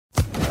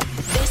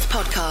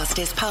podcast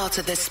is part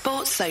of the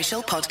Sports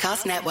Social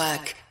Podcast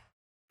Network.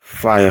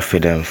 Fire for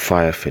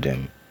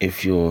them.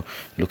 If you're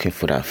looking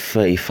for that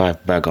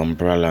 35 bag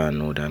umbrella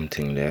and all damn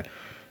thing there,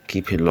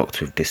 keep it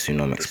locked with this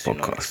Tsunomics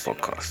podcast.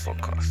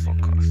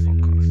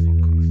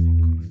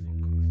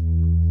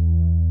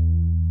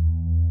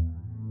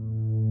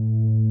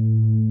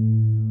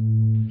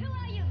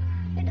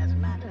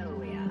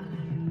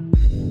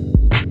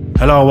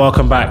 Hello,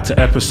 welcome back to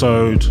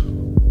episode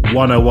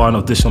 101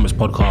 of this Tsunomics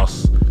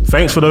podcast.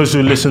 Thanks for those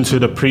who listened to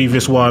the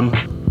previous one.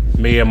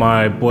 Me and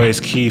my boys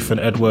Keith and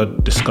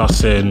Edward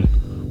discussing,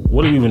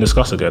 what did we even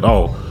discuss again?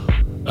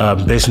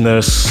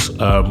 Business,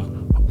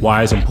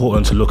 why it's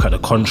important to look at the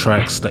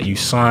contracts that you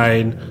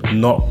sign,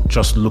 not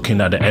just looking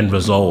at the end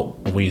result.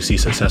 When you see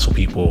successful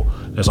people,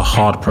 there's a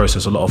hard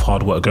process, a lot of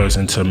hard work goes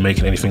into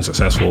making anything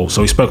successful.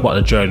 So we spoke about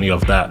the journey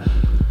of that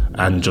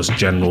and just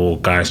general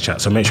guys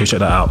chat. So make sure you check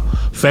that out.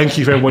 Thank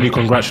you for everybody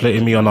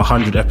congratulating me on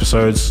 100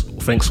 episodes.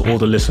 Thanks to all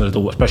the listeners,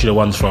 especially the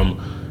ones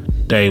from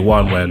day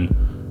one when,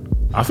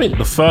 I think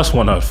the first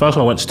one I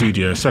went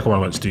studio, second one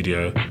I went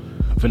studio.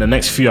 I think the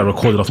next few I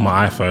recorded off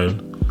my iPhone.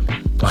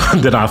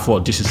 Then I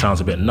thought this sounds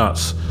a bit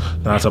nuts.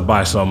 Then I had to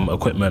buy some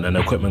equipment and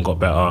the equipment got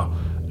better.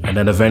 And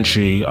then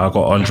eventually I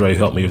got Andre who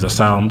helped me with the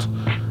sound.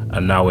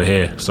 And now we're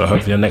here. So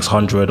hopefully the next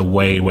 100 are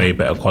way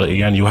better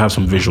quality and you'll have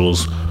some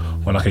visuals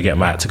when I can get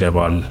my act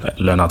together and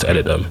learn how to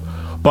edit them.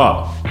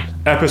 But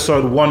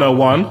episode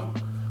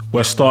 101,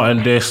 we're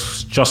starting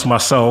this just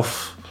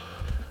myself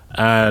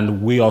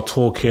and we are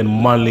talking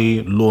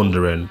money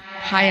laundering.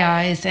 Hi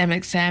guys,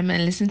 MXM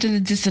and listen to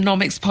the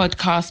Tsunomics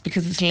podcast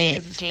because it's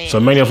lit. So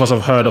many of us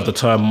have heard of the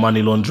term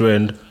money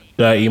laundering,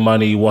 dirty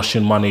money,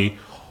 washing money.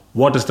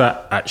 What does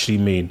that actually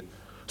mean?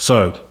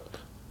 So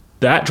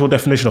the actual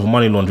definition of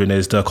money laundering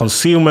is the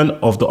concealment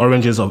of the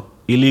origins of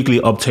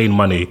illegally obtained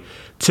money,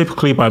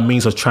 typically by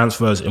means of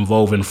transfers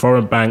involving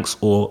foreign banks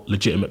or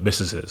legitimate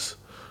businesses.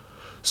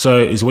 So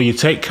it's where you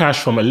take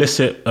cash from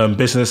illicit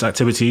business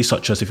activities,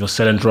 such as if you're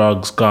selling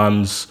drugs,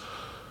 guns,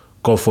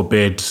 God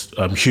forbid,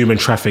 human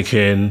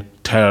trafficking,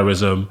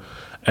 terrorism,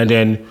 and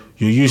then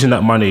you're using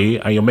that money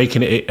and you're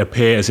making it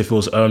appear as if it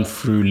was earned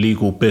through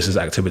legal business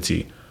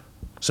activity.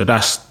 So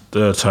that's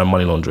the term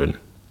money laundering.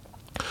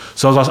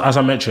 So as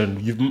I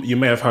mentioned, you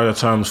may have heard the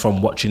terms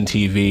from watching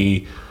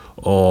TV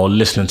or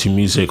listening to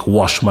music,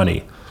 wash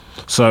money.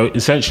 So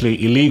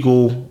essentially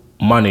illegal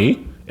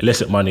money,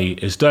 illicit money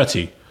is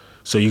dirty.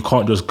 So you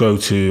can't just go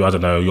to,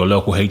 your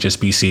local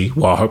HSBC,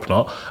 well I hope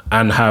not,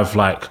 and have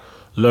like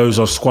loads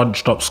of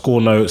scrunched up score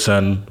notes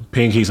and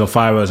pinkies and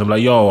fires. I'm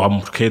like, yo,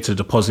 I'm here to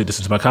deposit this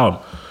into my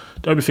account.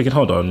 Don't be thinking,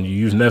 hold on,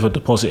 you've never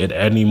deposited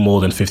any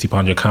more than £50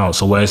 in your account,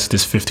 so where's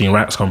this 15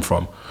 racks come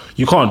from?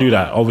 You can't do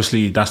that.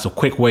 Obviously, that's a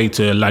quick way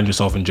to land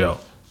yourself in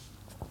jail.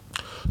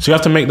 So you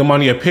have to make the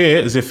money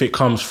appear as if it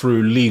comes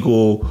through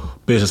legal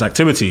business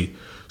activity.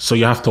 So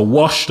you have to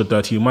wash the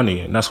dirty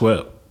money, and that's where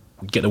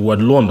you get the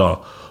word launder.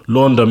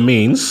 Launder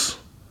means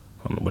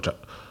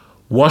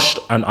washed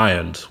and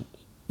ironed.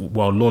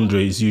 Well,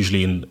 laundry is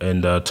usually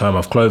in the term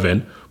of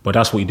clothing, but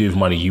that's what you do with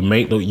money.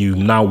 You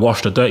now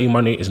wash the dirty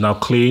money, it's now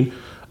clean,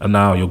 and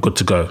now you're good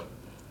to go.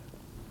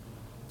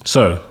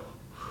 So,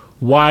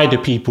 why do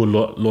people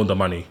launder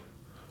money?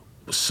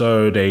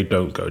 So they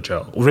don't go to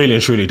jail. Really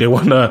and truly, they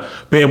want to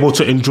be able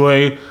to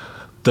enjoy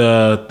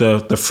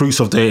the fruits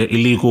of their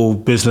illegal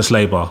business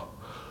labor.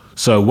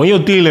 So when you're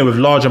dealing with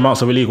large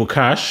amounts of illegal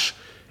cash,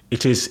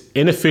 it is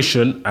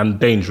inefficient and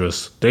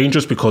dangerous.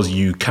 Dangerous because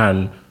you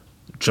can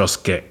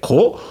just get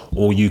caught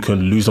or you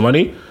can lose the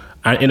money,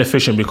 and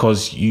inefficient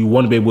because you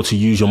want to be able to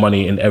use your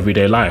money in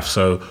everyday life.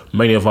 So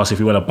many of us, if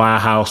we want to buy a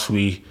house,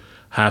 we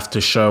have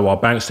to show our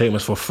bank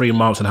statements for 3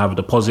 months and have a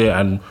deposit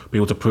and be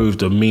able to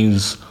prove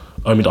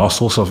our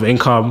source of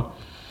income.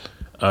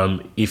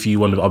 If you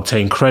want to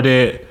obtain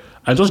credit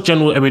and just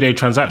general everyday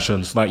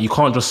transactions, like you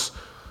can't just,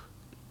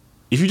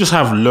 if you just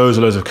have loads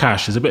and loads of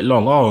cash, it's a bit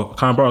long. Oh,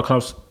 can I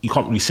borrow? You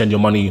can't really send your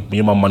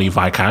mum money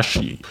via cash.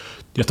 You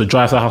have to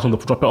drive to the house and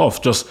drop it off.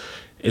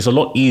 It's a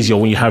lot easier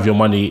when you have your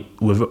money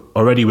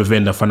already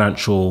within the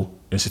financial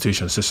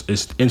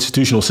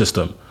institutional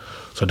system.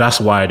 So that's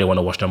why they want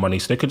to wash their money,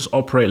 so they could just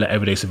operate like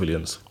everyday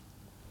civilians.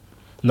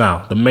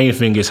 Now, the main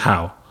thing is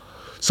how.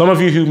 Some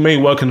of you who may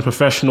work in the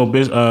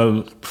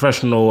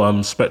professional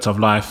aspect of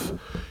life,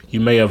 you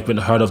may have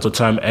heard of the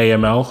term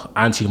AML,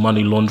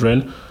 anti-money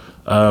laundering.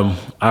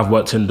 I've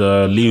worked in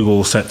the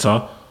legal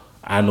sector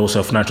and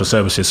also financial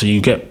services. So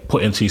you get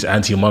put into these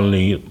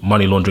anti-money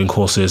laundering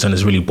courses and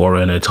it's really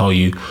boring. They tell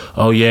you,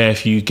 oh yeah,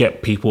 if you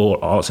get people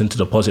asking to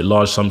deposit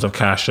large sums of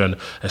cash, and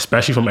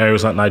especially from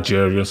areas like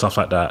Nigeria and stuff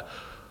like that.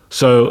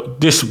 So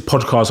this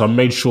podcast, I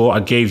made sure I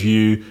gave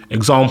you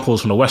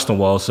examples from the Western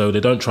world so they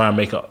don't try and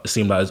make it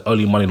seem like there's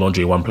only money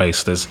laundering in one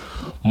place. There's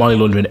money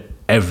laundering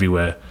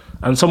everywhere.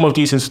 And some of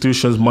these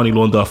institutions money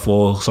launder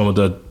for some of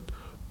the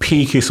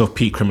peakiest of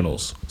peak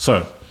criminals.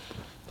 So,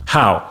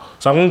 how?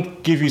 So I'm going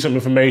to give you some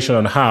information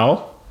on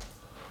how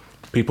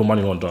people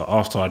money launder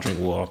after I drink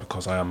water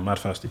because I am mad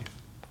thirsty.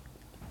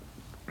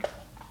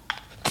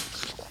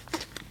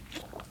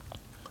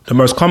 The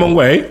most common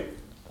way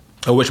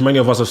which many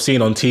of us have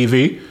seen on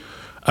TV.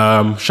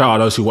 Shout out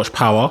those who watch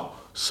Power.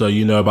 So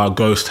you know about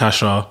Ghost,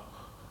 Tasha.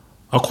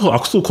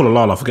 I'll still call her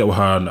Lala. I forget what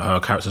her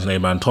character's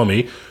name, and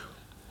Tommy.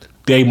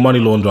 They money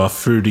launder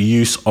through the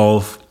use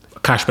of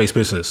cash-based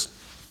business.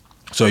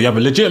 So you have a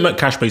legitimate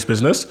cash-based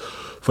business.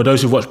 For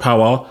those who've watched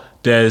Power,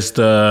 there's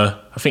the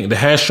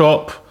hair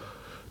shop.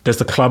 There's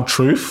the club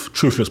Truth.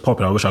 Truth looks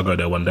popular. I wish I'd go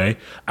there one day.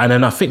 And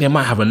then I think they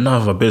might have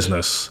another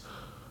business.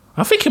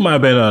 I think it might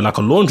have been like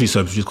a laundry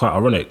service, which is quite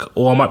ironic.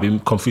 Or I might be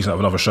confusing that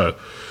with another show.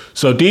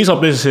 So these are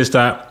businesses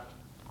that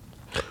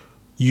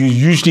you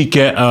usually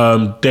get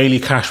daily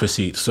cash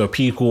receipts. So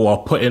people are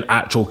putting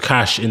actual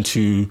cash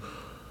into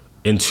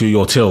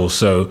your tills.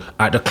 So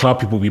at the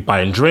club, people will be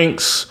buying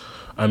drinks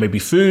and maybe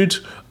food.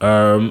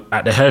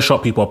 At the hair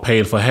shop, people are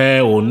paying for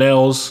hair or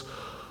nails.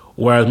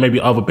 Whereas maybe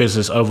other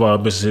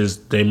businesses,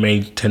 they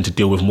may tend to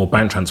deal with more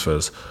bank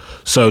transfers.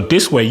 So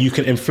this way, you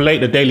can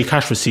inflate the daily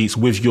cash receipts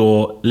with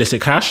your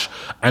illicit cash,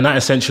 and that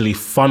essentially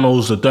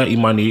funnels the dirty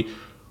money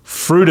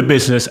through the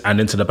business and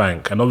into the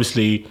bank. And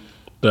obviously,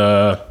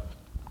 the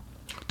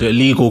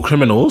illegal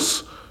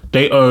criminals,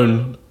 they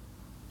own,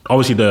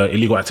 obviously, the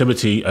illegal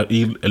activity,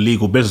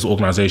 illegal business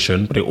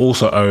organization, but they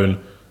also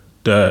own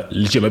the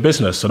legitimate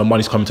business. So the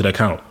money's coming to their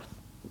account.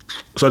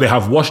 So they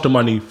have washed the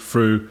money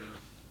through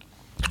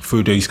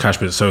these cash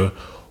bits. So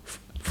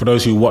for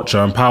those who watch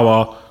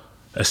Power,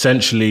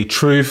 essentially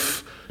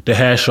Truth, the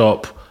hair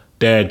shop,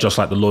 they're just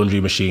like the laundry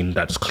machine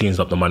that just cleans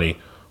up the money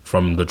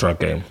from the drug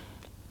game.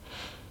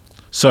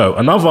 So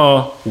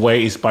another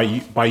way is by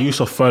use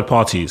of third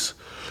parties.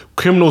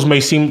 Criminals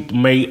may seem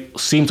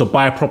to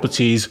buy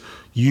properties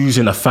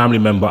using a family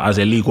member as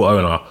a legal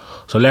owner.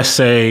 So let's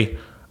say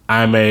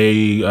I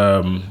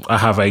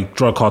have a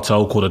drug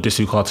cartel called a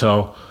Disu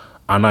cartel,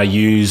 and I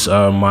use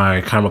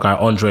my camera guy,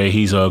 Andre.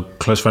 He's a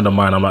close friend of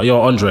mine. I'm like,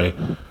 yo, Andre,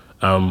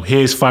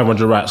 here's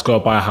 500 rats, go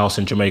buy a house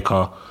in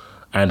Jamaica.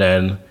 And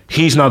then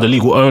he's now the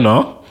legal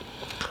owner.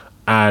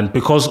 And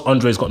because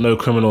Andre's got no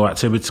criminal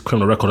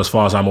record as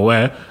far as I'm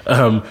aware,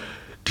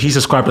 he's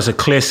described as a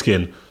clear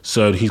skin.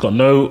 So he's got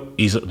no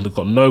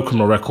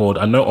criminal record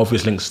and no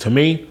obvious links to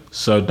me.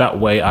 So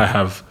that way I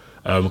have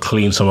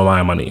cleaned some of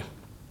my money.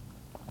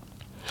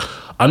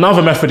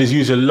 Another method is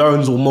using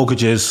loans or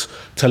mortgages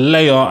to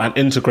layer and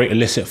integrate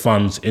illicit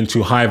funds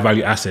into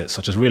high-value assets,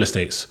 such as real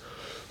estates.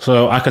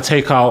 So I could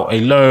take out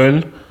a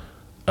loan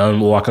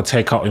or I could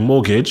take out a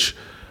mortgage,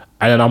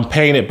 and then I'm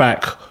paying it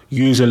back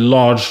using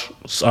large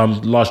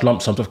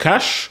lump sums of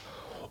cash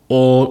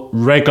or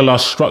regular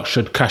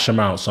structured cash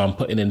amounts. So I'm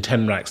putting in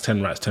 10 racks,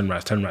 10 racks, 10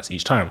 racks, 10 racks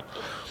each time.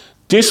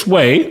 This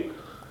way,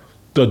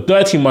 the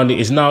dirty money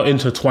is now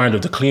intertwined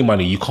with the clean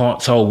money. You can't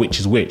tell which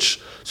is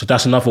which. So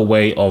that's another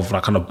way of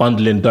like kind of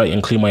bundling dirty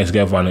and clean money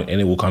together, and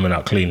it will come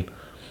out clean.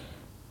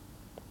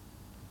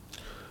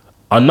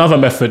 Another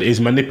method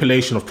is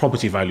manipulation of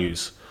property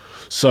values.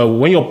 So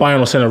when you're buying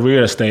or selling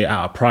real estate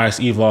at a price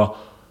either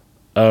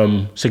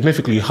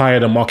significantly higher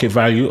than market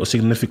value or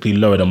significantly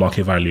lower than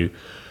market value,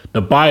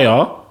 the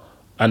buyer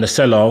and the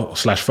seller /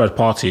 third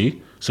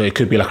party, so it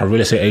could be like a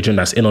real estate agent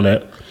that's in on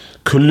it,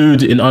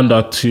 collude in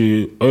under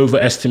to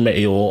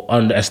overestimate or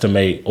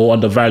underestimate or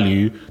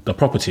undervalue the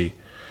property.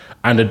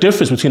 And the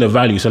difference between the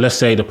value, so let's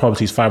say the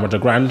property is 500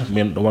 grand,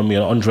 the one me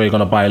and Andre are going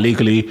to buy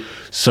illegally,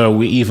 so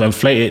we either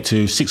inflate it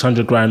to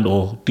 600 grand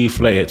or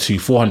deflate it to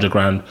 400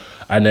 grand,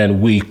 and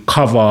then we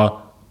cover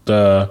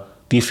the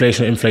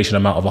deflation and inflation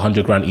amount of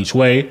 100 grand each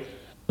way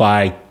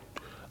by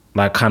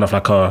like kind of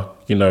like a,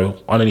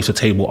 underneath the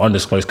table,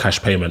 undisclosed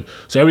cash payment.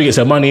 So everybody gets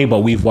their money, but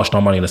we've washed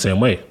our money in the same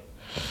way.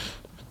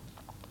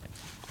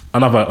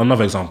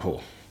 Another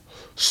example,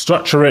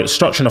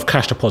 structuring of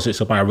cash deposits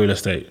to buy real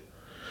estate.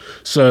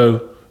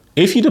 So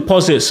if you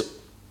deposit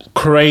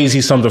crazy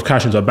sums of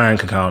cash into a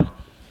bank account,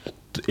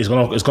 it's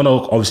gonna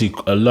obviously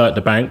alert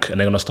the bank, and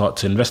they're gonna start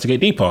to investigate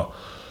deeper.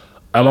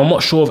 I'm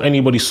not sure if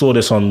anybody saw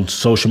this on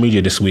social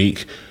media this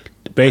week.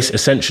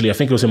 Essentially, I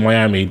think it was in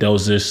Miami. There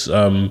was this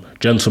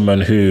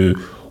gentleman who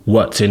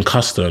worked in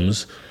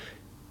customs.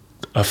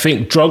 I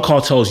think drug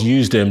cartels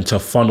used him to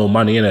funnel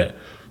money in it.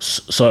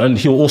 So, and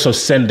he'll also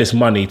send this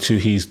money to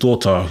his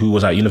daughter who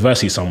was at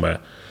university somewhere.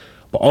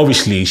 But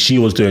obviously she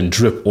was doing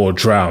drip or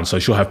drown. So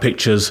she'll have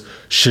pictures,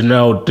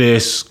 Chanel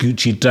this,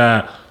 Gucci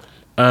that,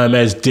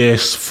 Hermes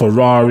this,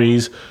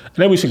 Ferraris. And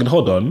then we're thinking,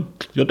 hold on,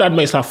 your dad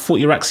makes like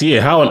 40 racks a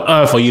year. How on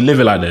earth are you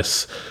living like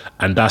this?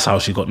 And that's how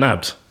she got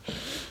nabbed.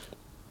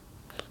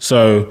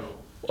 So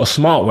a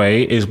smart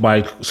way is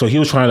so he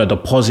was trying to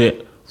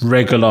deposit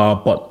regular,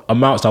 but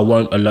amounts that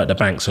won't alert the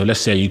bank. So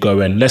let's say you go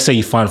in, let's say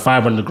you find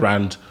 500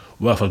 grand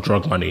worth of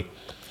drug money.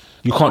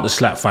 You can't just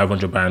slap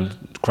 500 grand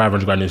into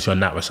your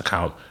NatWest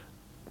account.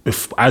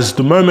 As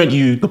the moment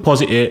you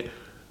deposit it,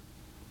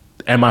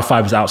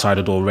 MI5 is outside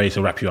the door ready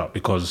to wrap you up,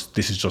 because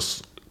this is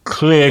just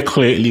clear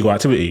illegal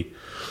activity.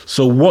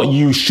 So what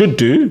you should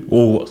do,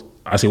 or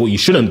I say what you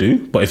shouldn't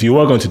do, but if you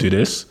were going to do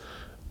this,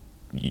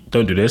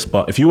 don't do this,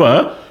 but if you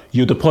were,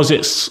 you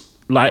deposit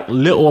like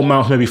little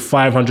amounts, maybe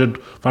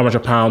 500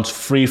 pounds,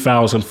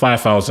 3,000,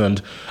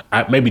 5,000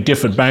 at maybe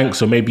different banks.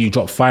 So maybe you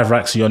drop 5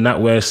 racks in your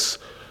NatWest,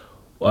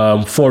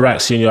 4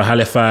 racks in your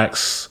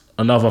Halifax,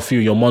 another few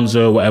in your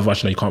Monzo, whatever.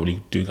 Actually, no, you can't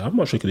really do. I'm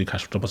not sure you can do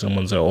cash deposit in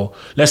Monzo, or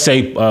let's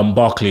say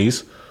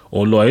Barclays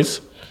or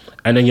Lloyds,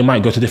 and then you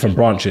might go to different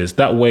branches.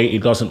 That way,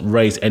 it doesn't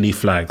raise any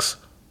flags.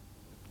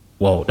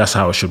 Well, that's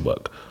how it should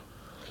work.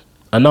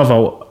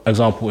 Another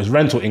example is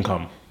rental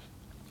income.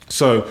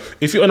 So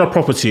if you own a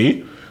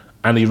property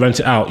and you rent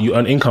it out, you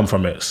earn income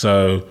from it.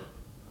 So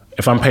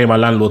if I'm paying my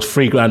landlord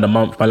 $3,000 a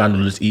month, my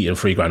landlord is eating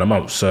 $3,000 a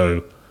month.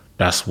 So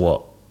that's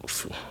what,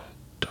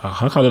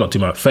 how can I not do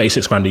my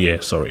 36 grand a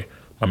year? Sorry,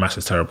 my maths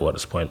is terrible at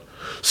this point.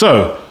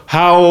 So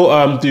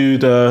how do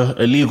the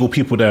illegal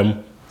people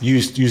then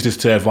use this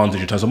to their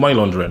advantage in terms of money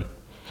laundering?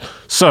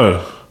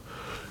 So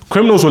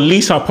criminals will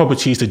lease out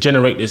properties to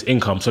generate this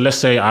income. So let's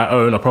say I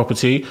own a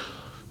property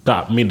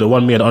that the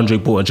one me and Andre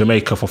bought in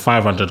Jamaica for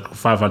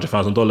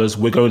 $500,000.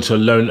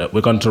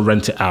 We're going to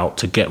rent it out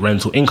to get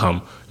rental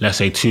income. Let's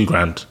say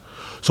 $2,000.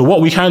 So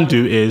what we can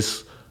do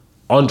is,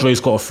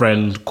 Andre's got a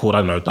friend called, I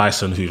don't know,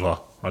 Dyson Hoover.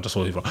 I just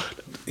saw Hoover.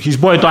 His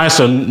boy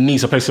Dyson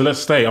needs a place to let's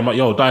stay. I'm like,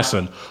 yo,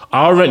 Dyson,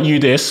 I'll rent you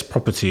this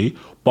property,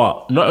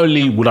 but not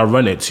only will I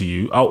rent it to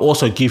you, I'll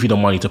also give you the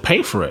money to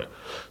pay for it.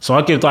 So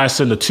I give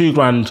Dyson the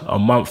 $2,000 a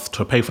month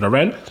to pay for the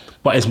rent,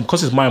 but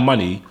because it's my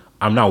money,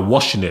 I'm now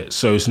washing it.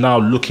 So it's now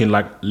looking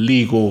like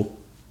legal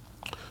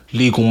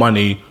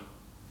money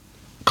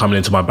coming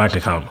into my bank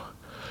account.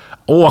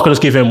 Or I could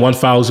just give him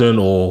 1,000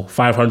 or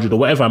 500 or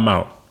whatever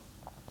amount.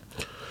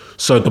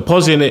 So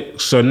depositing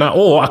it,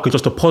 or I could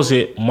just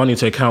deposit money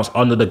into accounts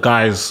under the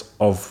guise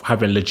of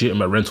having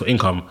legitimate rental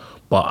income,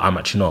 but I'm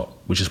actually not,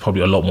 which is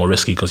probably a lot more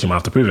risky because you might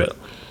have to prove it.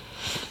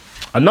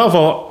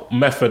 Another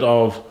method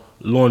of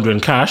laundering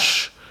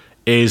cash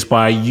is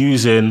by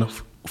using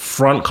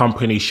front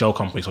companies, shell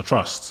companies, or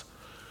trusts.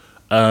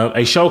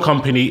 A shell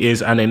company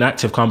is an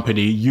inactive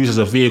company used as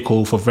a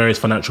vehicle for various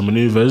financial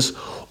maneuvers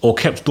or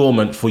kept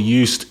dormant for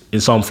use in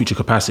some future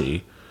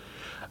capacity.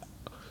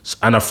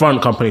 And a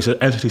front company is an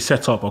entity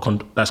set up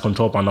that's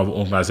controlled by another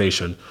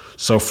organization.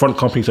 So front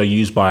companies are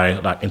used by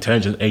like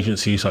intelligence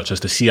agencies such as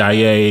the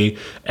CIA,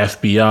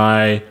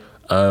 FBI,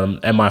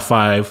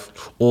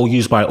 MI5, or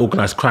used by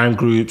organized crime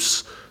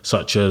groups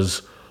such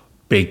as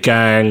big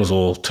gangs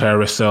or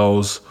terrorist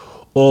cells,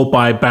 or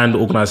by banned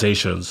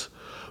organizations.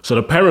 So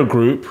the parent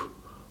group,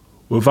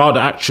 without the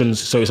actions,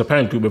 so it's a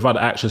parent group without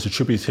the actions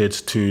attributed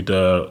to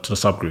the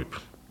subgroup.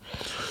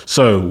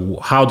 So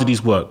how do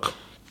these work?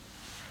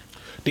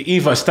 They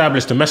either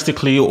establish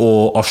domestically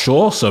or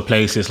offshore, so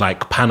places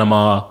like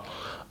Panama,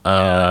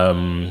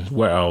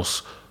 where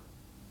else?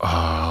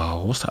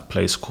 What's that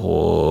place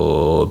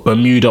called?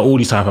 Bermuda, all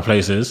these type of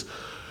places,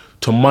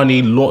 to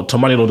money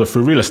launder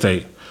through real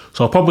estate.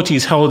 So a property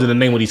is held in the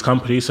name of these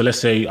companies. So let's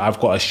say I've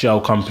got a shell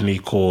company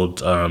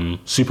called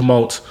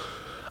Supermalt,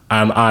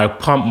 and I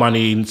pump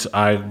money into,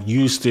 I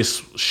use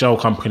this shell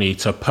company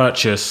to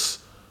purchase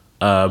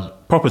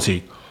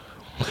property.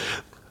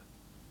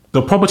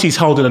 The property is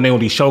held in the name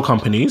of these shell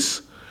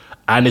companies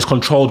and is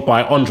controlled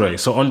by Andre.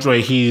 So Andre,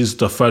 he's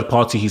the third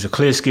party. He's a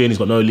clear skin. He's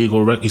got no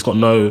illegal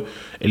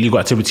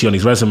activity on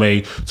his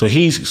resume. So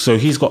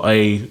he's got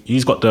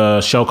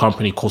the shell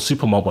company called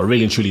Supermalt, but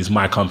really and truly is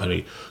my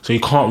company. So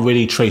you can't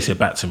really trace it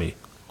back to me.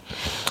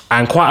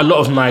 And quite a lot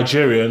of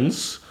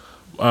Nigerians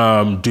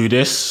do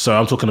this. So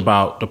I'm talking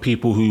about the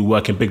people who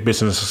work in big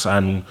business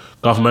and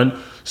government.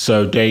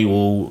 So they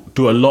will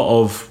do a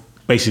lot of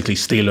basically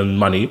stealing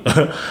money,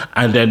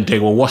 and then they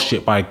will wash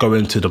it by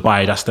going to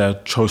Dubai. That's their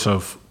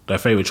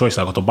favorite choice.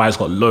 Like Dubai's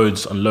got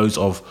loads and loads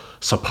of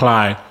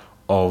supply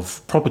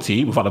of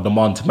property without the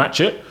demand to match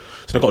it.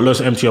 So they've got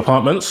loads of empty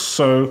apartments.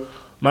 So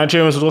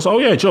Nigerians will also, oh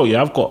yeah, Joe,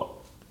 yeah, I've got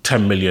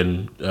 10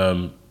 million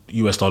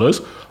US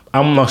dollars.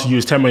 I'm gonna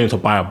use 10 million to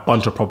buy a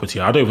bunch of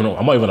property. I'm not even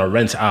gonna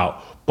rent it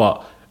out,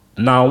 but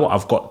now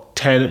I've got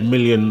 $10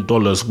 million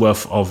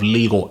worth of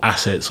legal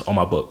assets on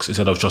my books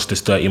instead of just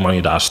this dirty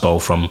money that I stole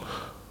from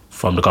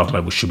the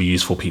government, which should be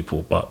used for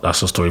people, but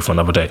that's a story for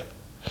another day.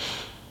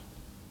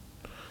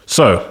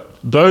 So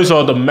those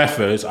are the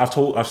methods.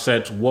 I've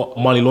said what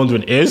money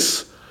laundering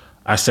is.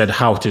 I said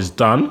how it is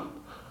done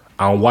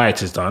and why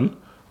it is done.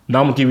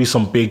 Now I'm gonna give you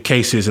some big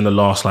cases in the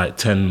last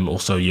 10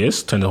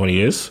 to 20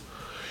 years.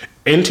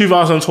 In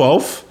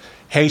 2012,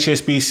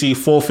 HSBC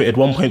forfeited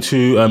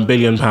 £1.2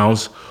 billion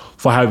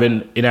for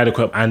having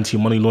inadequate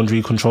anti-money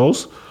laundering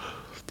controls.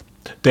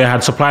 They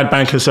had supplied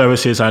banking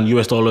services and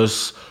US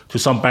dollars to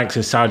some banks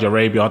in Saudi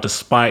Arabia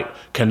despite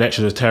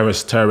connections with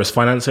terrorist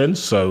financing.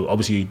 So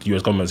obviously the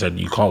US government said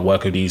you can't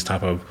work with these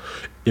type of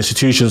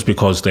institutions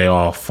because they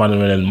are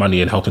funneling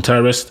money and helping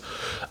terrorists.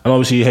 And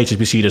obviously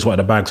HSBC just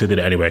wanted the banks, so they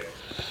did it anyway.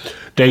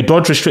 They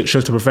dodged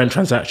restrictions to prevent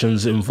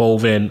transactions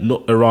involving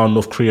Iran,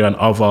 North Korea and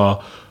other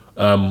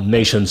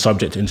nations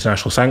subject to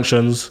international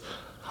sanctions.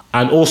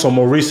 And also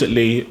more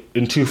recently,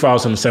 in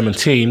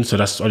 2017, so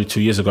that's only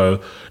 2 years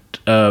ago,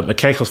 a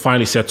case was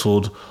finally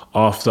settled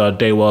after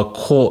they were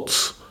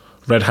caught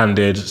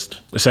red-handed,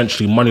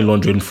 essentially money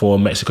laundering for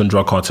Mexican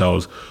drug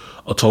cartels,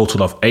 a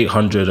total of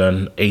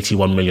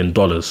 $881 million.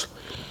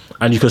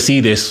 And you can see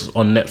this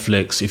on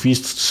Netflix. If you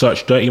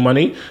search Dirty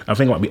Money, I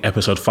think it might be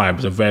episode 5.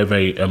 It's a very,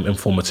 very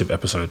informative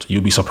episode.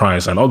 You'll be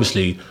surprised. And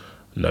obviously,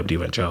 nobody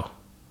went jail.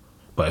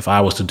 But if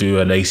I was to do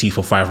an AC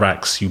for 5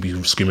 racks, you'd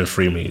be screaming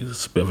free me.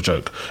 It's a bit of a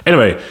joke.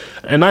 Anyway,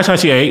 in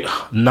 1998,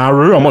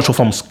 Nauru, I'm not sure if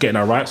I'm getting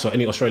that right, so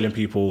any Australian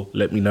people,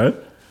 let me know.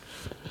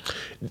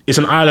 It's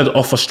an island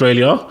off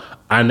Australia,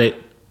 and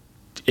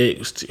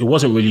it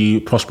wasn't really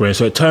prospering,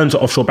 so it turned to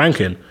offshore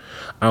banking.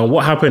 And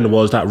what happened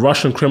was that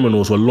Russian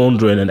criminals were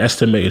laundering an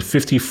estimated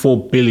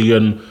 £54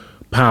 billion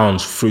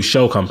through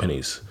shell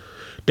companies.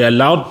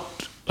 Nauru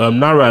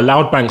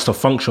allowed banks to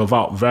function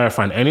without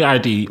verifying any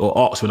ID or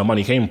ask where the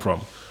money came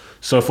from.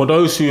 So for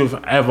those who have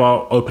ever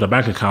opened a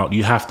bank account,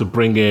 you have to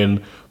bring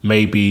in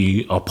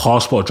maybe a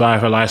passport,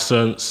 driver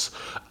license,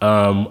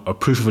 a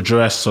proof of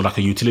address, so like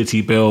a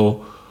utility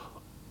bill,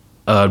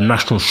 a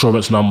national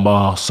insurance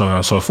number, so on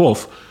and so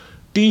forth.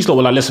 These lot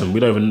were like, listen, we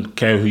don't even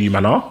care who you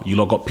man are. You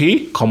lot got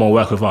P, come on,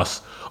 work with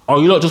us.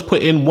 Or you lot just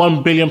put in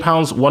 £1 billion,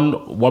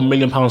 £1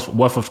 million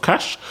worth of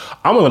cash.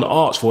 I'm not going to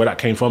ask for where that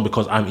came from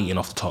because I'm eating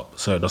off the top.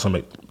 So it doesn't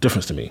make a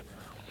difference to me.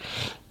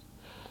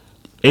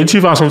 In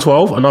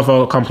 2012,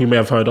 another company you may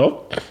have heard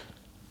of,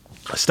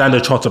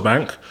 Standard Chartered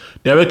Bank,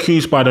 they're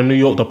accused by the New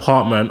York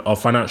Department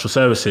of Financial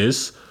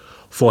Services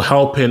for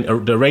helping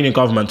the Iranian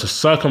government to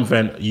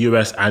circumvent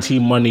US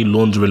anti-money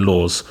laundering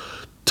laws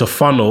to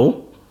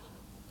funnel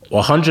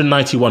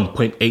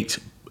 £191.8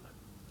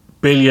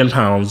 billion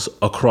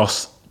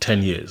across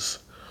 10 years.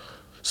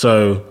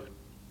 So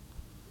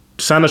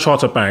Standard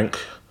Chartered Bank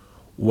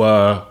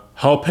were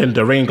helping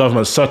the Iranian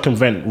government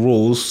circumvent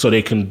rules so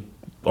they can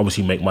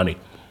obviously make money.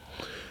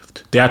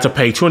 They had to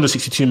pay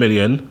 $262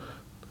 million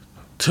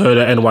to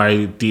the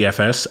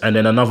NYDFS and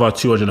then another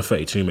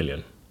 $232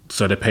 million.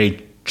 So they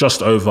paid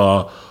just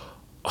over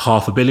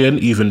 $500 million,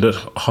 even the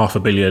half a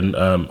billion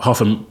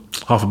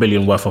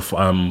worth of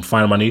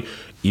fine money,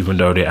 even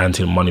though they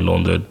anti-money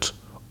laundered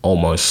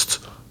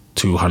almost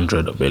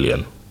 $200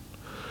 billion.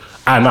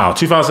 And now,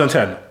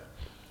 2010,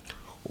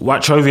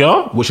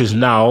 Wachovia, which is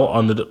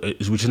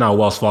now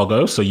Wells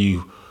Fargo, so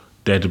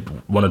they're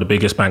one of the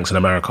biggest banks in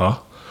America.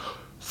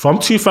 From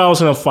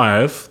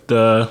 2005,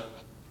 the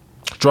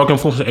Drug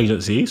Enforcement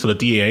Agency, so the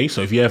DEA,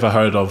 so if you ever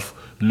heard of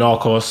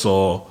Narcos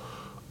or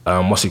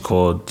what's it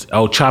called,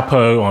 El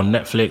Chapo on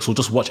Netflix, or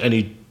just watch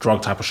any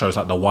drug type of shows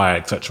like The Wire,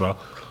 etc.,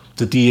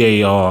 the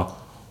DEA are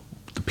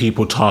the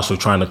people tasked with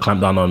trying to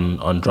clamp down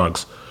on drug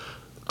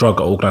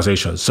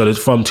organizations. So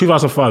from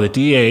 2005, the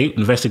DEA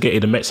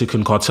investigated the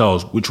Mexican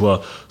cartels, which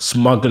were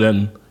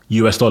smuggling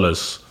US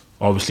dollars.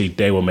 Obviously,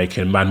 they were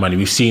making mad money.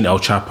 We've seen El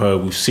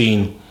Chapo, we've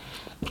seen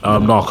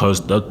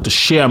Narcos. The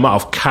sheer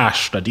amount of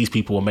cash that these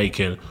people were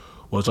making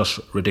was just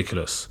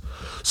ridiculous.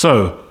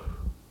 So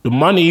the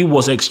money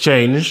was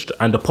exchanged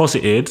and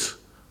deposited.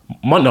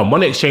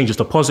 Money exchanges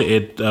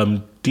deposited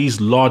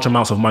these large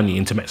amounts of money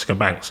into Mexican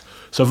banks.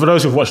 So for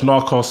those who've watched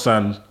Narcos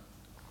and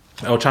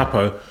El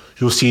Chapo,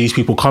 you'll see these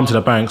people come to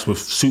the banks with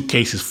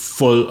suitcases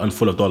full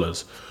of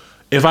dollars.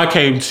 If I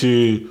came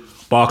to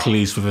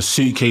Barclays with a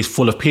suitcase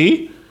full of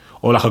P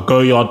or like a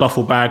Goyard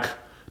duffel bag,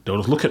 they'll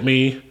just look at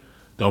me,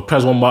 they'll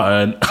press one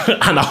button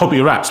and I'll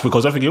be wrapped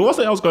because they're thinking, what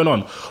the hell's going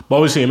on? But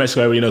obviously in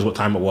Mexico, everybody knows what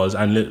time it was.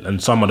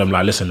 And some of them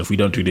like, listen, if we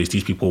don't do this,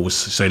 these people will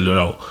say,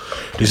 no,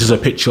 this is a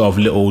picture of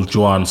little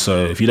Juan.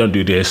 So if you don't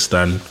do this,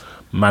 then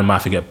man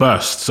might forget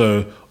burst.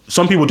 So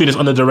some people do this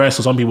under duress,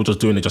 or some people just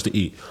doing it just to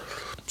eat.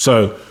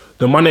 So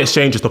the money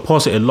exchange has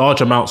deposited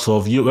large amounts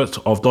of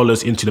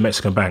dollars into the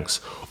Mexican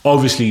banks.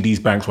 Obviously, these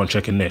banks weren't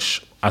checking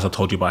niche, as I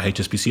told you about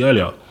HSBC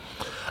earlier.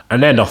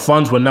 And then the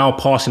funds were now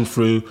passing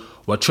through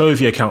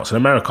Wachovia accounts in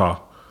America,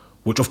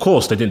 which of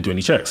course they didn't do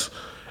any checks.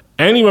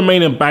 Any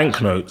remaining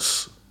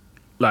banknotes,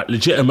 like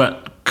legitimate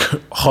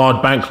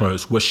hard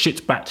banknotes, were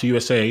shipped back to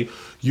USA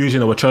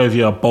using the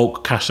Wachovia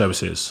bulk cash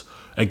services.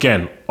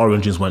 Again,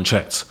 origins weren't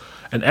checked.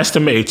 An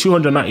estimated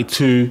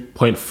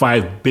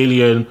 $292.5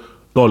 billion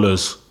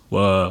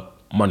were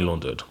money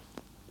laundered.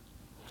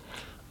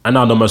 And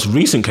now the most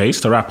recent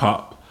case, to wrap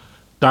up,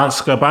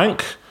 Danske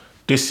Bank.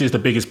 This is the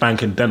biggest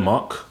bank in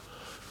Denmark.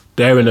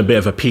 They're in a bit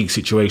of a peak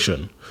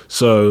situation.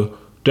 So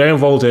they're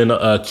involved in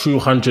a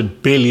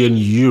 200 billion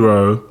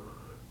euro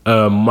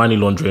money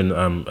laundering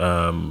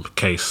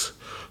case.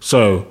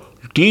 So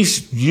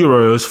these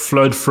euros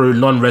flowed through a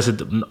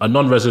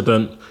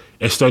non-resident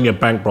Estonia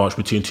bank branch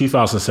between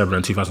 2007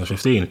 and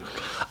 2015.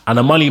 And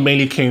the money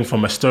mainly came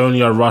from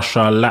Estonia,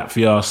 Russia,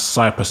 Latvia,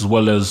 Cyprus, as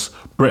well as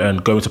Britain,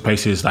 going to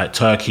places like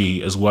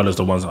Turkey, as well as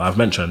the ones that I've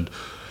mentioned.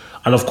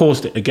 And of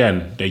course,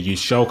 again, they use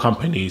shell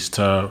companies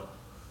to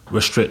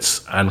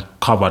restrict and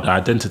cover their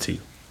identity.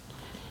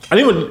 And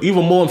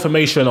even more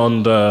information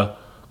on the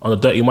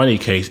Dirty Money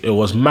case, it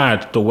was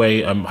mad the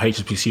way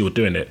HSBC were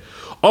doing it.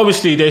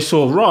 Obviously, they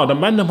saw, the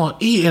man them are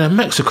eating in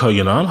Mexico,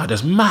 you know, like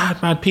there's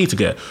mad P to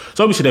get.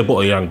 So obviously they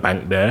bought a young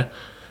bank there,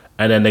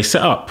 and then they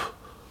set up.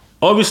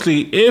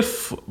 Obviously,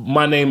 if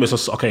my name is,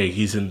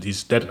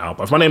 he's dead now,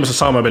 but if my name is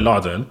Osama bin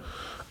Laden,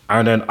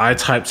 and then I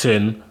typed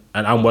in,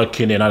 and I'm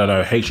working in, I don't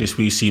know,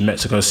 HSBC,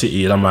 Mexico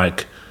City, and I'm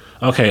like,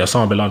 okay,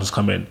 Osama bin Laden's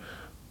come in.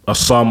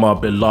 Osama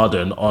bin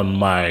Laden on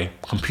my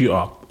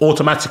computer,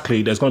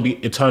 automatically there's going to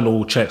be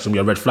internal checks and be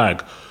a red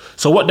flag.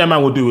 So what that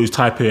man will do is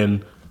type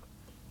in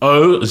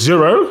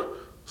 0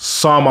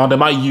 Sama. They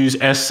might use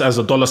S as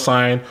a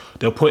 $sign.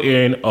 They'll put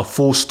in a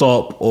full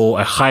stop or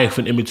a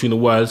hyphen in between the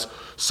words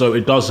so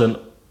it doesn't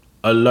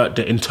alert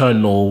the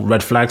internal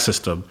red flag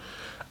system.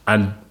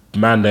 And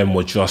man, them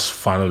were just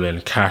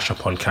funneling cash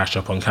upon cash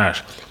upon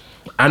cash.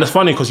 And it's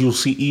funny because you'll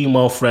see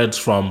email threads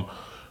from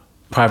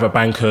private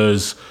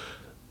bankers,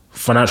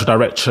 financial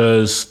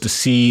directors, the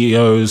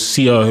CEOs,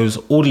 COOs,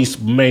 all these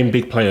main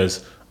big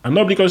players, and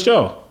nobody goes to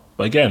jail.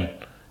 But again,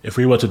 if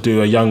we were to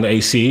do a young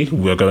AC,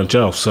 we're going to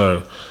jail.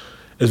 So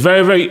it's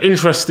very, very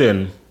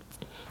interesting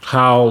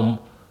how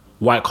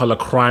white collar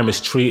crime is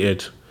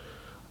treated.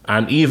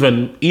 And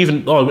even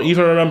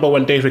remember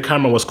when David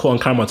Cameron was caught on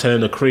camera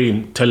telling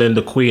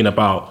the Queen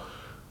about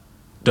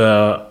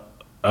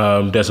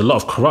there's a lot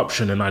of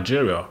corruption in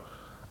Nigeria.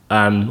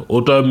 And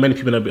although many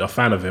people are a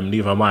fan of him,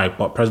 neither am I,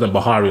 but President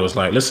Buhari was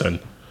like, listen,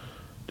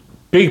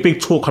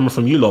 big talk coming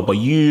from you lot, but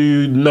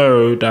you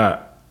know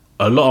that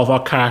a lot of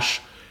our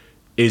cash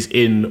is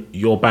in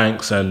your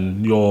banks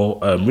and your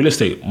real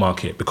estate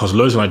market, because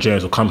loads of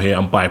Nigerians will come here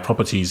and buy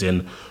properties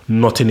in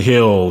Notting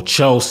Hill,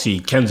 Chelsea,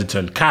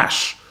 Kensington,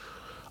 cash.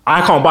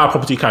 I can't buy a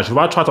property cash. If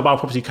I try to buy a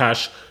property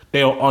cash,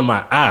 they are on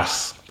my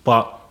ass.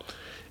 But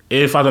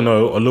if, I don't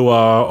know,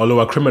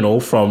 Oluwa criminal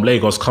from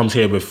Lagos comes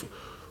here with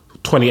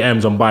 20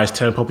 M's and buys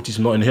 10 properties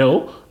in Notting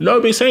Hill,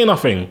 nobody's saying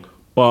nothing,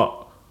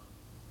 but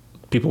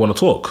people want to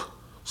talk.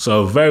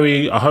 So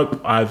I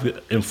hope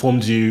I've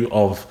informed you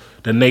of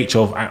the nature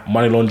of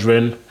money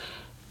laundering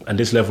and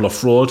this level of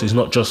fraud. It's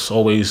not just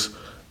always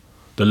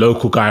the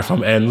local guy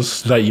from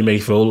ends that you may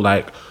feel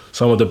like.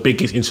 Some of the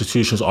biggest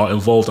institutions are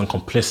involved and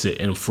complicit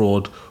in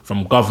fraud,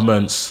 from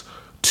governments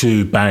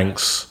to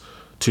banks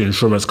to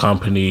insurance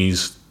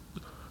companies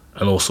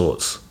and all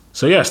sorts.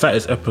 So yes, that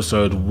is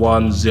episode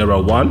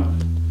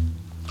 101.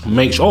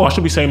 Make sure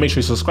you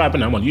subscribe,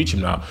 and I'm on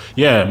YouTube now.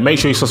 Yeah, make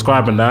sure you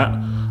subscribe and that.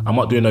 I'm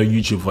not doing no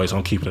YouTube voice,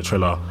 I'm keeping it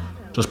trailer.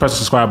 Just press the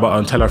subscribe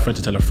button, tell a friend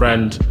to tell a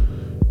friend.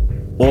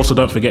 Also,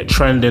 don't forget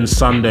Trending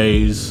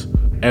Sundays,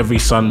 every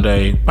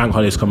Sunday. Bank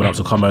holidays coming up,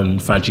 so come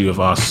and fancy with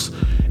us.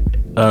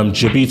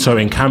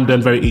 Jabito in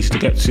Camden, very easy to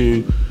get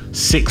to,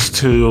 6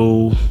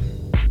 to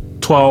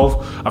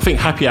 12. I think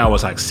happy hour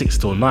is like 6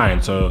 till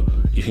 9, so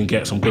you can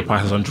get some good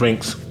prices on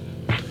drinks.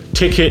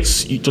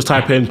 Tickets, you just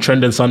type in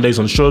Trending Sundays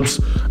on Shubs,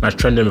 that's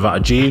trending without a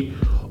G,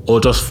 or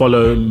just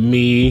follow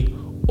me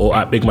or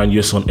at Big Man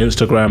Yus on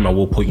Instagram and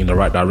we'll put you in the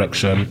right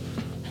direction.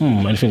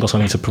 Anything else I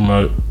need to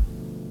promote?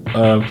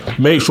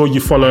 Make sure you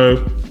follow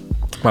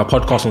my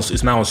podcast.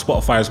 It's now on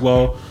Spotify as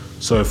well,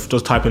 so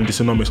just type in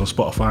Dysonomics on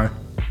Spotify.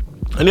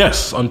 And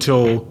yes,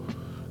 until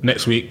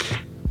next week,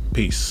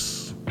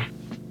 peace.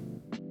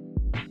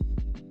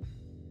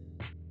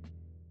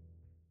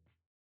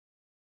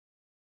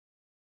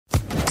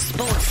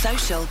 Sports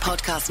Social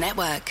Podcast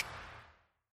Network.